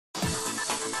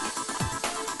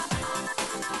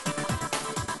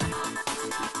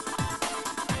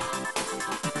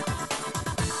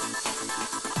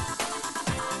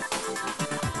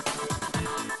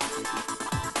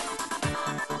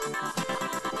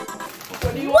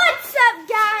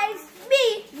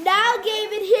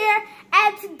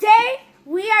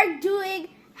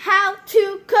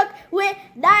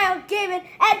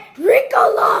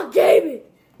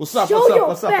What's up,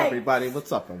 everybody?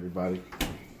 What's up, everybody?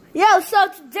 Yo, so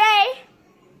today,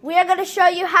 we are going to show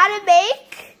you how to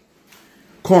make...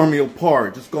 Corn Meal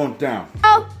Poridge. It's going down.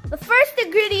 Oh, the first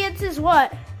ingredient is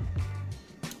what?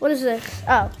 What is this?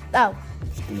 Oh.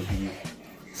 It's going to be...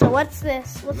 So what's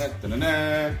this?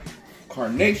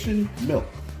 Carnation milk.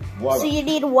 Voila. So you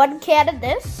need 1 can of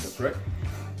this. That's right.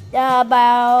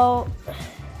 About...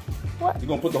 What? You're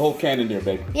going to put the whole can in there,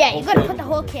 baby. Yeah, you're going to put the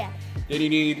whole can. Then you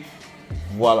need...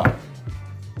 Voila.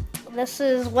 This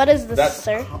is... What is this,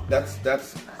 sir?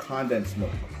 That's condensed milk.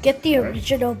 Get the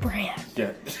original brand.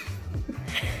 Yeah.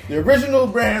 The original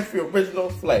brand for your original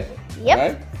flavor. Yep.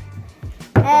 Right?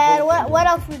 And what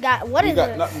else we got? What is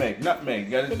this? Nutmeg.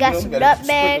 We got some nutmeg. Sprinkle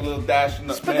a little dash of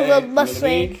nutmeg. Sprinkle a little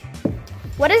mustard.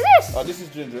 What is this? This is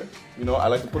ginger. You know, I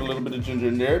like to put a little bit of ginger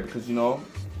in there because, you know,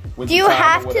 do you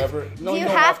have to? No, do you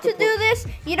have to do this?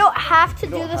 You don't have to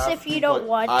do this if you don't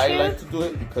want to. I like to do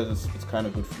it because it's kind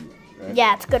of good for you. Right?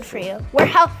 Yeah, it's good for you. We're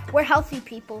healthy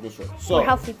people. That's right. So, we're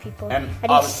healthy people. And I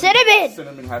need cinnamon.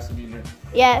 Cinnamon has to be in there.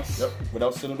 Yes. Yep.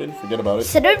 Without cinnamon, forget about it.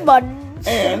 Cinnamon.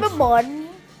 Cinnamon.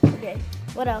 Okay.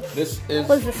 What else? This is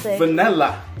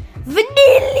vanilla.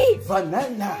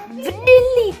 Vanilla.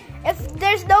 If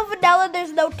there's no vanilla,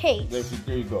 there's no taste.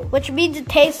 There you go. Which means it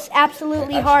tastes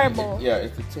absolutely horrible.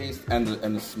 It's the taste and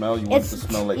the smell. You want it to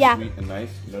smell like sweet and nice.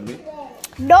 You know what I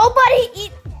mean?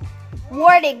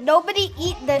 Nobody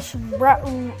eat this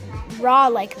raw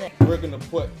like this. We're gonna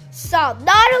put salt.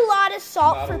 Not a lot of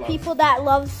salt for people that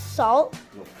love salt.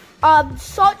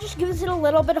 Salt just gives it a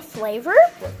little bit of flavor.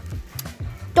 Right.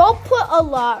 Don't put a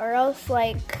lot or else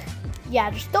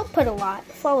just don't put a lot.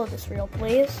 Follow this reel,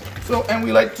 please. So, and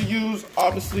we like to use,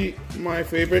 obviously, my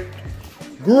favorite,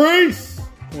 Grace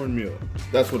cornmeal.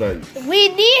 That's what I use. We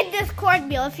need this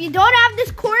cornmeal. If you don't have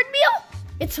this cornmeal,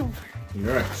 it's over. All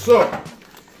right, so,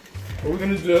 what we're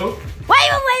going to do...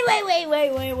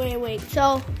 Wait.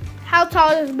 So, how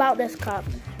tall is about this cup?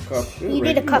 You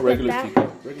need a cup like that.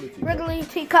 Regular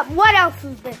teacup. What else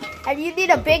is this? And you need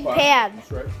a big pan.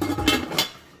 That's right.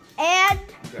 And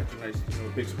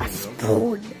big a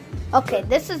spoon. Okay,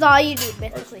 this is all you need,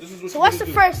 basically. Right, so what's the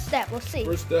first step? We'll see.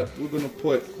 First step, we're going to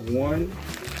put 1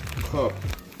 cup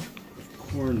of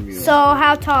cornmeal. So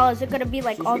how tall is it going to be?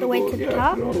 Like all the way to the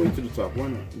top? All the way to the top. Why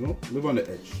not? You know, live on the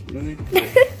edge. You know what I mean?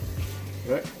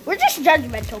 Right? We're just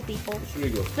judgmental people. Here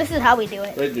you go. This is how we do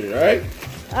it. Right there, all right?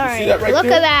 All right. See that right Look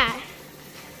there? at that.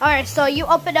 All right, so you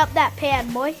open up that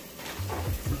pan, boy.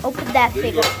 Open that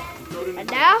thing up. And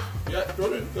now? Yeah, throw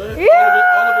it in. Go ahead. Yeah.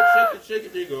 All of it. Shake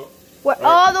it. There you go. We're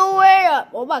all the way up.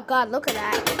 Oh my God, look at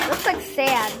that. It looks like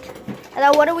sand. And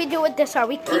then what do we do with this? Are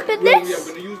we keeping this? Yeah, we're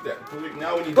going to use that.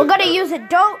 We're going to use it.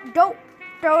 Don't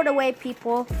throw it away,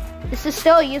 people. This is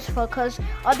still useful because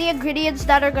all the ingredients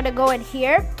that are going to go in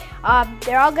here,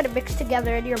 they're all going to mix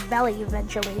together in your belly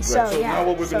eventually. Right, so yeah. Now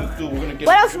what we're going to do, we're going to get...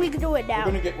 What else we can do it now?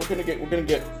 We're going to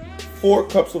get 4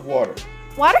 cups of water.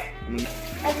 Water? And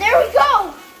there we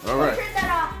go. All right. Turn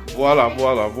that off. Voila.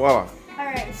 All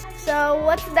right. So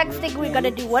what's the next thing we're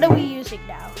gonna do? What are we using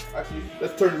now? Actually,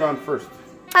 let's turn it on first.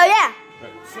 Oh yeah.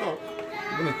 Right, so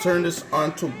we're gonna turn this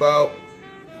on to about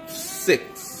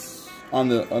 6 on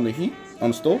the heat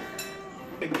on the stove.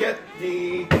 And get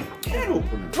the can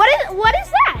opener. What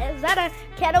is that? Is that a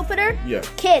can opener? Yeah.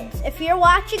 Kids, if you're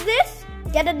watching this,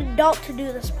 get an adult to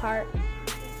do this part.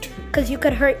 Because you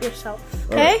could hurt yourself,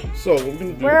 okay? Right, so what we're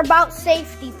going to do... We're about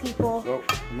safety, people. So,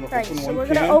 we're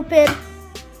going to open...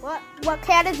 What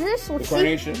can is this? The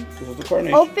carnation. This is the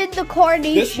carnation. Open the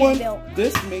carnation milk.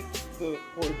 This makes the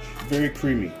porridge very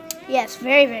creamy. Yes,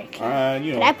 very, very creamy.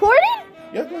 You know, Can I pour it in?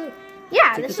 Yeah, go ahead.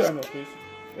 Yeah, Take this your is... time out, please.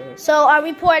 Go ahead. So, are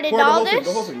we pouring in all this?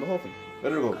 The whole thing.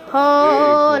 Let it go.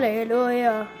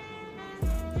 Hallelujah.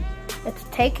 It's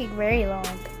taking very long.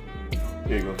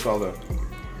 There you go. It's all there.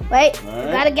 Wait, you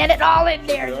gotta get it all in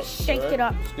there. Just shake it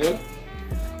up. It's good.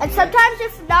 And sometimes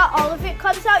if not all of it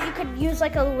comes out, you can use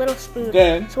like a little spoon.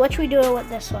 So what should we do with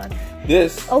this one?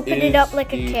 Open it up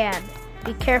like a can.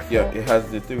 Be careful. Yeah, it has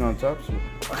the thing on top. So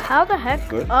how the heck?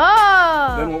 Good.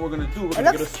 Oh. Then what we're gonna do? It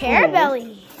looks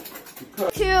caramelly.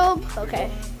 Tube. Okay.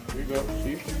 Here you go.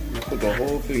 See? You put the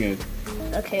whole thing in.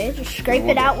 Okay, just scrape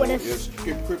it out with a...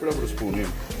 Scrape it out with a spoon, yeah.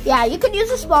 Yeah, you can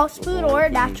use a small spoon or a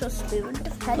natural spoon.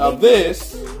 Now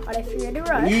this, if you're in a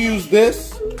rush. when you use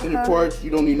this in your porridge,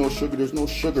 you don't need no sugar. There's no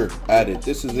sugar added.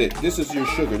 This is it. This is your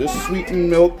sugar. This is sweetened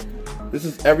milk. This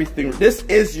is everything. This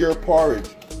is your porridge.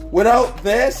 Without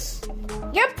this...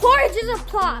 Your porridge is a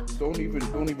plop. Don't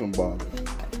even bother.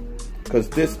 Because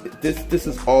this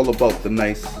is all about the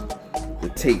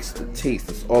taste.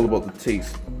 It's all about the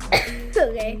taste.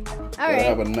 Okay. All right.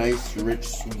 Have a nice, rich,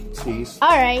 sweet taste.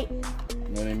 All right.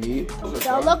 You know what I mean?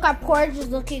 So look, our porridge is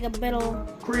looking a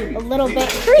creamy. little bit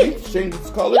creamy. Change its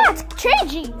color. Yeah, it's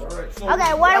changing. All right, so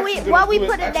okay, what we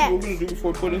put in next? What we're gonna do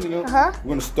before putting anything else? We're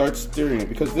gonna start stirring it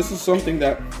because this is something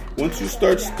that once you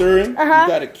start stirring, you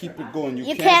gotta keep it going.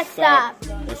 You can't stop.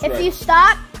 If you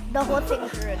stop, the whole thing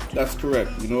is ruined. That's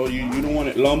correct. You know, you don't want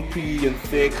it lumpy and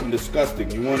thick and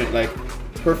disgusting. You want it like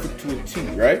perfect to a T,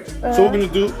 right? So what we're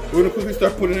gonna quickly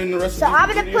start putting in the rest So of the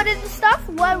I'm gonna put in the stuff.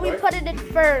 What we put it in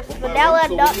first? Vanilla,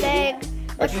 nutmeg.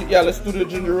 Actually, yeah, let's do the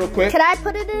ginger real quick. Can I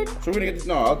put it in? So we're gonna get this.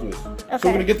 No, I'll do this. Okay. So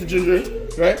we're gonna get the ginger,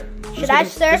 right? Should I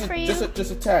stir for you? Just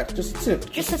a tap, just a tip.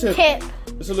 Just a tip.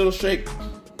 Just a little shake.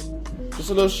 Just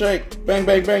a little shake. Bang,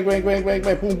 bang, bang, bang, bang, bang,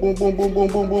 bang. Boom, boom, boom, boom, boom,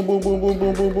 boom, boom, boom, boom, boom,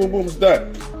 boom, boom, boom, boom. It's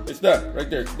done. It's done. Right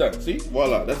there. It's done. See?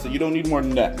 Voila. That's it. You don't need more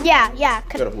than that. Yeah.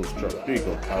 Gotta hold it strong. There you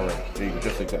go. All right. There you go.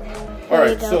 Just like that. All There right.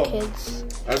 you go, So, kids.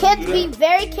 Kids, be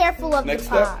very careful of next the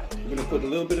pot. step, we're gonna put a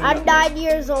little bit of I'm nutmeg. 9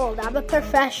 years old. I'm a A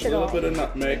professional. little bit of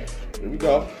nutmeg. Here we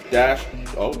go. Dash.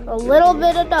 Oh. A little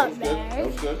bit of That was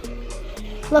nutmeg.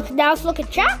 good. Look, now it's looking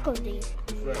chocolatey.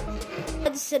 That's right.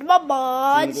 And cinnamon Go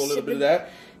buns. a little bit of that.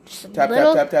 Just a Tap,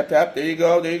 little- tap, tap, tap, tap. There you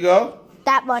go. There you go.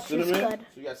 That much Cinnamon. is good. So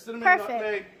you got cinnamon, Perfect.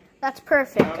 nutmeg. That's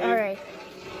perfect. Nutmeg. All right.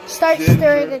 Start Ginger.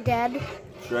 stirring again.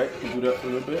 That's right. You do that for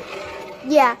a little bit.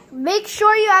 Yeah. Make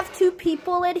sure you have 2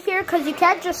 people in here because you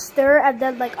can't just stir and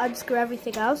then like unscrew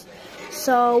everything else.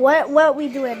 So what we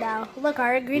doing now? Look,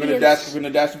 our We're ingredients. gonna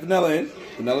dash the vanilla in.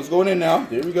 Vanilla's going in now.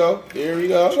 There we go. There we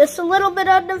go. Just a little bit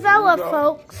of Nutella, There we go.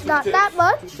 folks. 2 Not tips, that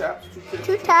much. 2 taps. 2 tips.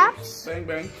 2 taps. Bang,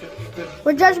 bang. Tip, tip.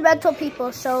 We're judgmental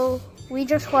people, so we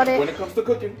just want When it. it comes to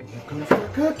cooking.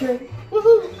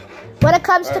 Woohoo. When it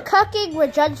comes to cooking, we're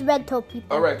judgmental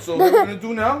people. All right. So what we're gonna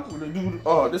do now? We're gonna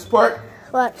do this part.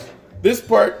 What? This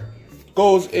part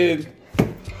goes in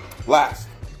last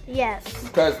Yes.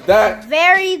 because that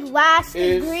Very last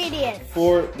is ingredient.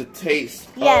 for the taste.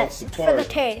 Yes, of it's the for the porridge.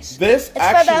 taste. This It's for the-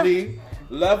 actually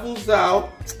levels out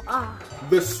Ah,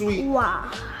 the sweet.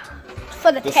 wow.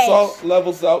 For the The taste. salt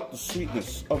levels out the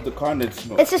sweetness of the condensed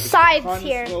milk. It's a science condensed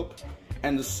here. milk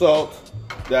and the salt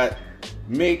that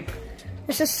make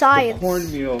This is science.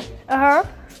 cornmeal Uh-huh.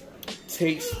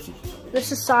 tasty.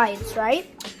 This is science, right?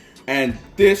 And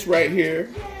this right here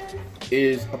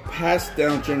is a passed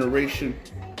down generation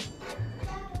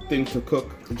thing to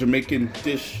cook. A Jamaican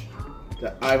dish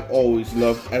that I've always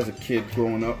loved as a kid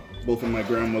growing up. Both of my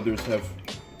grandmothers have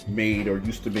made or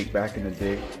used to make back in the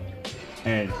day.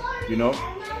 And, you know,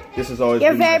 this has always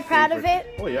You're been my very proud of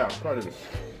favorite. it? Oh, yeah, I'm proud of this.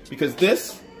 Because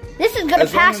this, This is gonna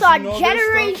as long pass as you on know this stuff,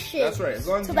 generations that's right. As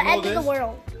long as to you the know end of the this,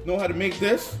 world. know how to make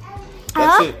this,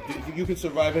 that's Huh? it. You can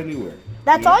survive anywhere.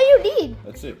 That's you know? all you need.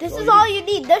 That's it. This That's is all you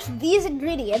need. There's these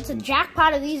ingredients, a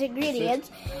jackpot of these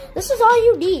ingredients. This is all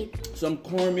you need. Some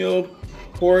cornmeal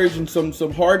porridge and some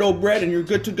hard-o bread, and you're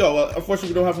good to go. Unfortunately,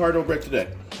 we don't have hard-o bread today,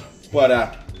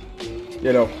 but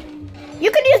you know,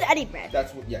 You can use any bread.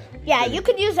 that's what. Yeah. Yeah, you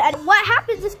can use any. What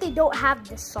happens if they don't have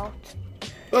this salt?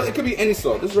 Well, it could be any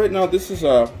salt. This right now, this is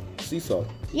sea salt.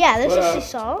 Yeah, this But, is sea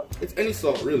salt. It's any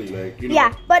salt, really. Like, you know.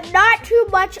 Yeah, but not too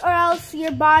much, or else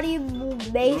your body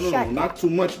may No, shut. not too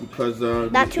much because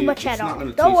Not too much it's at not all.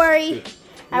 gonna Don't taste worry. good.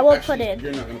 I won't Actually, put it in.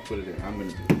 You're not gonna put it in. I'm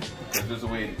gonna do it. Because there's a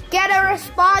way. Get a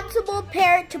responsible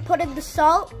parent to put in the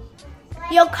salt.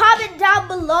 Yo, comment down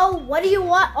below, what do you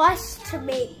want us to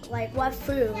make? Like, what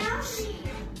foods?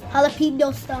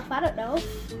 Jalapeno stuff, I don't know.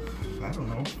 I don't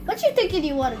know. What you thinking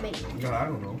you want to make? No, I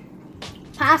don't know.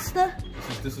 Pasta?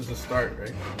 This is a start,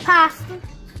 right? Pasta.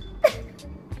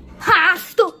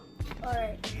 Pasta.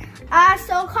 Alright.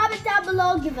 So comment down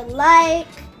below, give a like.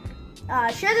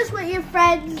 Share this with your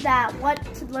friends that want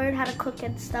to learn how to cook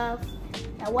and stuff.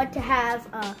 That want to have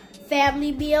a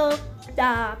family meal.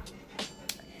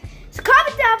 So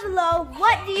comment down below,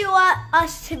 what do you want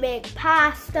us to make?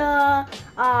 Pasta,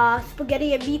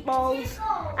 spaghetti and meatballs.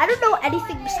 I don't know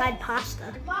anything beside pasta.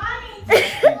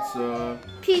 Pizza.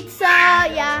 Pizza,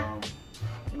 yeah.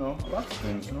 You know, lots of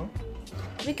things, you know.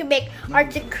 We can make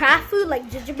arts and craft food like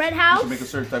gingerbread You house. can make a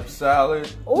certain type of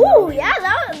salad. Oh, yeah,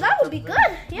 that would be good.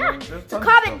 Yeah. There's So tons of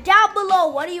comment down below,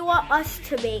 what do you want us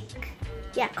to make?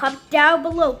 Yeah, comment down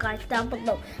below, guys, down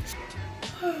below.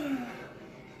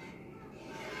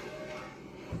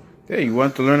 Hey, you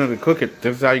want to learn how to cook it?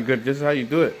 This is how you good. This is how you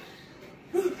do it.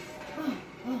 All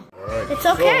right. It's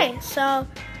okay. So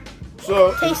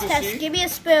So taste test. Give me a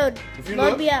spoon. If you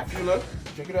Load look, me up. if you look,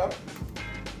 check it out.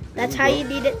 That's There how we you go.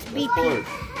 need it to be. That's porridge.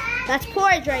 That's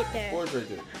porridge right there. Porridge right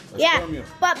there. That's Yeah, cornmeal.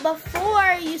 but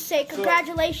before you say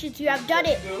congratulations, you have done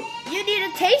it, you need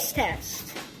a taste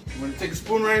test. I'm gonna take a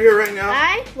spoon right here, right now.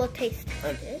 I will taste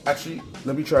And it. actually,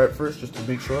 let me try it first, just to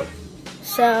make sure.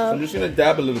 So I'm just gonna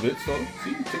dab a little bit. So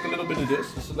see, take a little bit of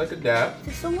this. This is like a dab.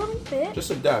 Just a little bit.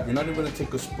 Just a dab. You're not even gonna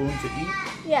take a spoon to eat.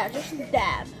 Yeah, just a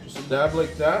dab. Just a dab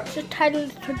like that. Just a tiny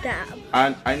little dab.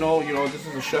 And I know, you know, this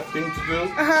is a chef thing to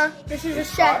do. This is a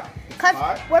chef. Because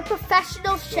we're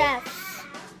professional chefs.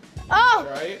 Oh!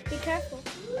 Try it. Be careful.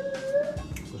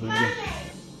 That's what you do.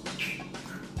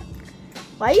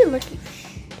 Why are you looking?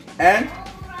 And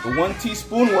the 1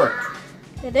 teaspoon worked.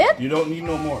 It did? You don't need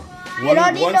no more. You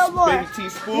don't need no more. Baby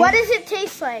teaspoon. What does it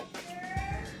taste like?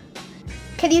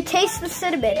 Can you taste the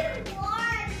cinnamon?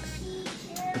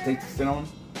 I taste the cinnamon.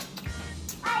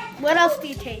 What else do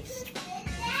you taste?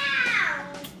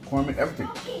 Corn meal, everything.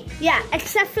 Yeah,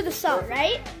 except for the salt,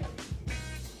 right?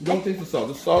 You don't taste the salt.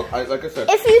 The salt, like I said.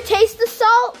 If you taste the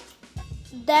salt,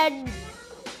 then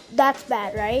that's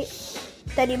bad, right?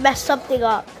 Then you mess something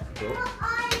up. So,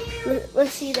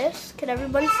 Let's see this. Can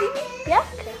everybody see me? Yeah?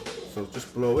 Okay. So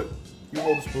just blow it. You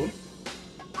hold the spoon.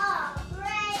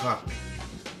 It's hot.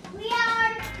 We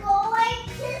are going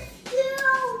to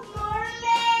school,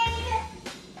 Mermaid.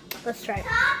 Let's try it.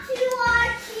 Talk to our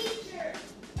teacher.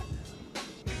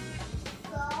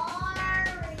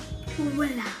 Sorry.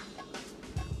 Voila.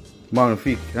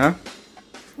 Magnifique, huh?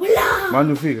 Voila.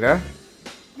 Magnifique, huh?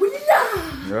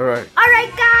 Voila. All right.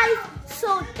 Alright guys,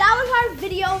 so that was our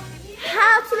video,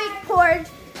 how to make porridge.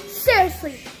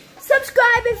 Seriously,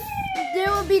 subscribe if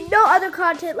there will be no other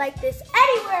content like this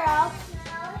anywhere else.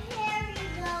 Here we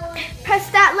go. Press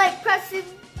that like button,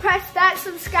 press that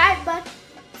subscribe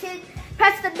button,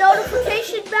 press the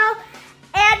notification bell,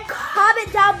 and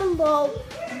comment down below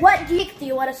what do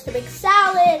you want us to make?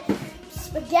 Salad,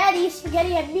 spaghetti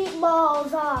and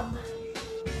meatballs,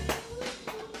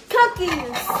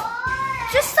 cookies,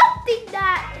 just something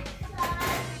that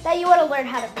you want to learn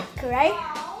how to make, alright?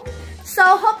 So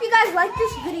hope you guys like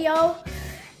this video.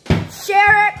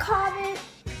 Share it, comment,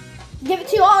 give it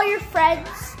to all your friends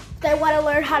that want to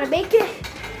learn how to make it.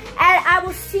 And I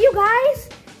will see you guys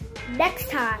next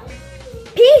time.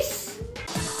 Peace.